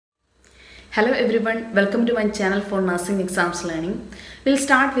Hello everyone, welcome to my channel for nursing exams learning. We'll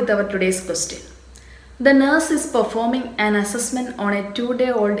start with our today's question. The nurse is performing an assessment on a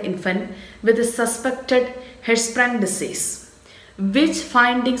 2-day-old infant with a suspected Hirschsprung disease. Which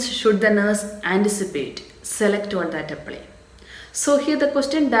findings should the nurse anticipate? Select all that apply. So here the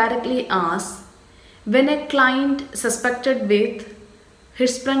question directly asks, when a client suspected with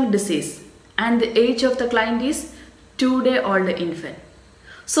Hirschsprung disease and the age of the client is 2-day-old infant.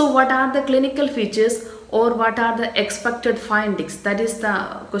 So what are the clinical features or what are the expected findings? That is the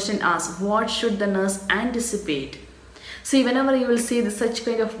question asked. What should the nurse anticipate? See, whenever you will see such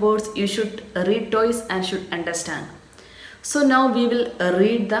kind of words, you should read twice and should understand. So now we will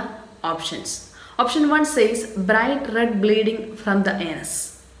read the options. Option 1 says bright red bleeding from the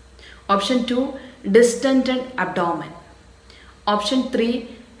anus. Option 2, distended abdomen. Option 3,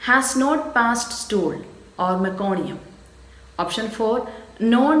 has not passed stool or meconium. Option 4,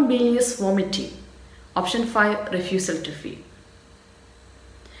 non-bilious vomiting. Option 5, refusal to feed.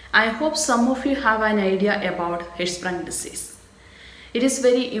 I hope some of you have an idea about Hirschsprung disease. It is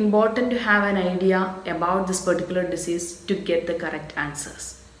very important to have an idea about this particular disease to get the correct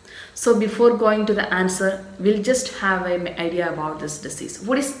answers. So before going to the answer, we'll just have an idea about this disease.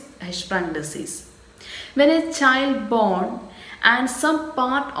 What is Hirschsprung disease? When a child born and some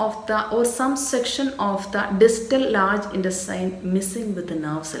part of the or some section of the distal large intestine missing with the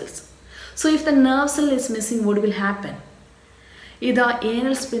nerve cells. So if the nerve cell is missing, what will happen? The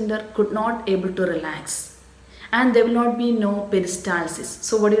anal sphincter could not able to relax and there will not be no peristalsis.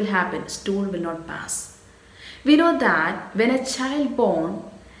 So what will happen? Stool will not pass. We know that when a child born,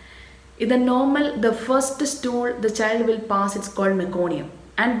 the first stool the child will pass, it's called meconium.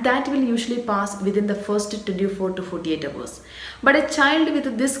 And that will usually pass within the first 24 to 48 hours. But a child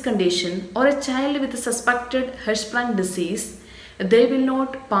with this condition or a child with a suspected Hirschsprung disease, they will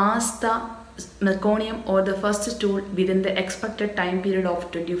not pass the meconium or the first stool within the expected time period of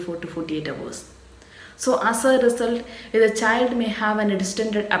 24 to 48 hours. So as a result, the child may have an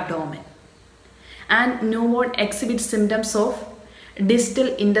distended abdomen and no one exhibits symptoms of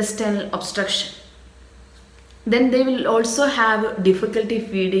distal intestinal obstruction. Then they will also have difficulty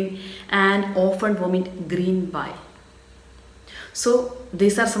feeding and often vomit green bile. So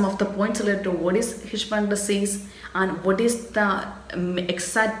these are some of the points related to what is Hirschsprung disease and what is the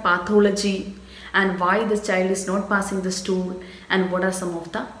exact pathology and why the child is not passing the stool and what are some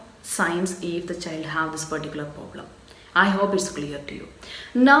of the signs if the child have this particular problem. I hope it's clear to you.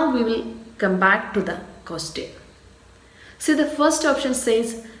 Now we will come back to the question. See, the first option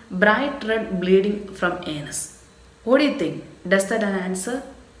says bright red bleeding from anus. What do you think? Does that an answer?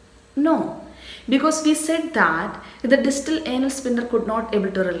 No, because we said that the distal anal sphincter could not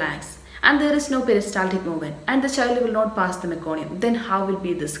able to relax and there is no peristaltic movement and the child will not pass the meconium. Then how will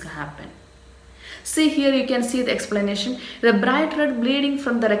be this happen? See, here you can see the explanation. The bright red bleeding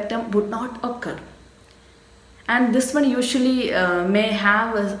from the rectum would not occur. And this one usually may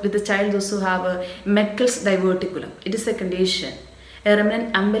have with the child those who have a Meckel's diverticulum. It is a condition. A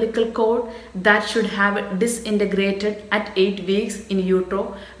remnant umbilical cord that should have disintegrated at 8 weeks in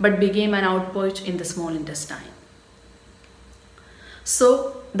utero but became an outpouch in the small intestine.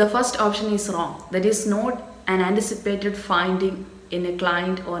 So the first option is wrong. That is not an anticipated finding in a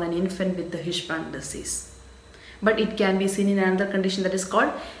client or an infant with the Hirschsprung disease. But it can be seen in another condition that is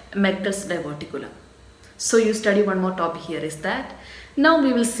called Meckel's diverticulum. So you study one more topic here is that. Now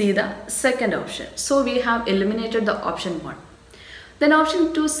we will see the second option. So we have eliminated the option 1. Then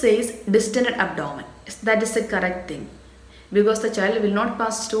option 2 says distended abdomen. That is the correct thing because the child will not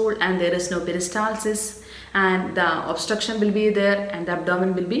pass stool and there is no peristalsis and the obstruction will be there and the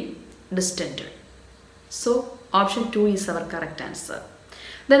abdomen will be distended. So option 2 is our correct answer.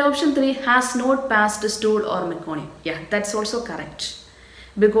 Then option 3 has not passed stool or meconium. Yeah, that's also correct.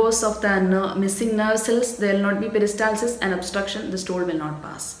 Because of the missing nerve cells, there will not be peristalsis and obstruction, the stool will not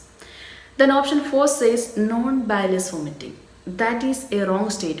pass. Then option 4 says non-bilious vomiting. That is a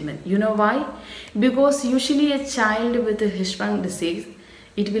wrong statement. You know why? Because usually a child with a Hirschsprung disease,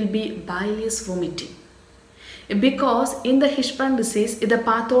 it will be bilious vomiting. Because in the Hirschsprung disease, the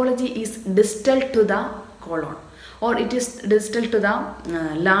pathology is distal to the colon or it is distal to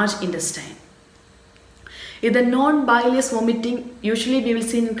the large intestine. In the non-bilious vomiting, usually we will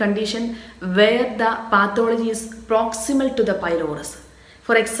see in condition where the pathology is proximal to the pylorus.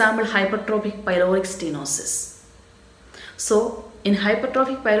 For example, hypertrophic pyloric stenosis. So in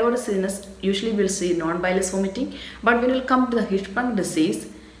hypertrophic pyloric stenosis, usually we will see non-bilious vomiting, but when it will come to the Hirschsprung disease,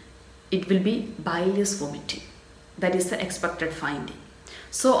 it will be bilious vomiting. That is the expected finding.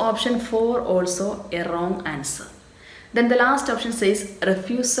 So option 4 also a wrong answer. Then the last option says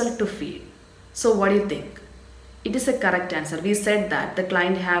refusal to feed. So what do you think? It is a correct answer. We said that the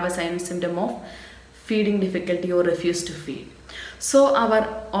client have a sign and symptom of feeding difficulty or refuse to feed. So our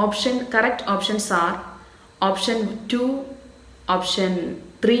correct options are option 2, option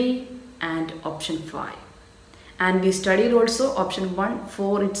 3 and option 5. And we studied also option 1,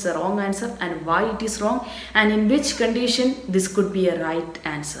 4 it's a wrong answer and why it is wrong and in which condition this could be a right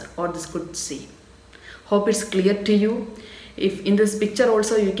answer or this could see. Hope it's clear to you. If in this picture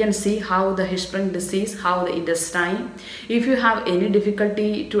also you can see how the Hirschsprung disease, how the intestine. If you have any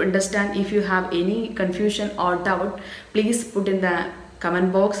difficulty to understand, if you have any confusion or doubt, please put in the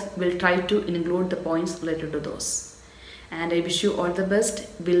comment box. We'll try to include the points related to those. And I wish you all the best.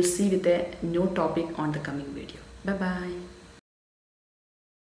 We'll see with a new topic on the coming video. Bye bye.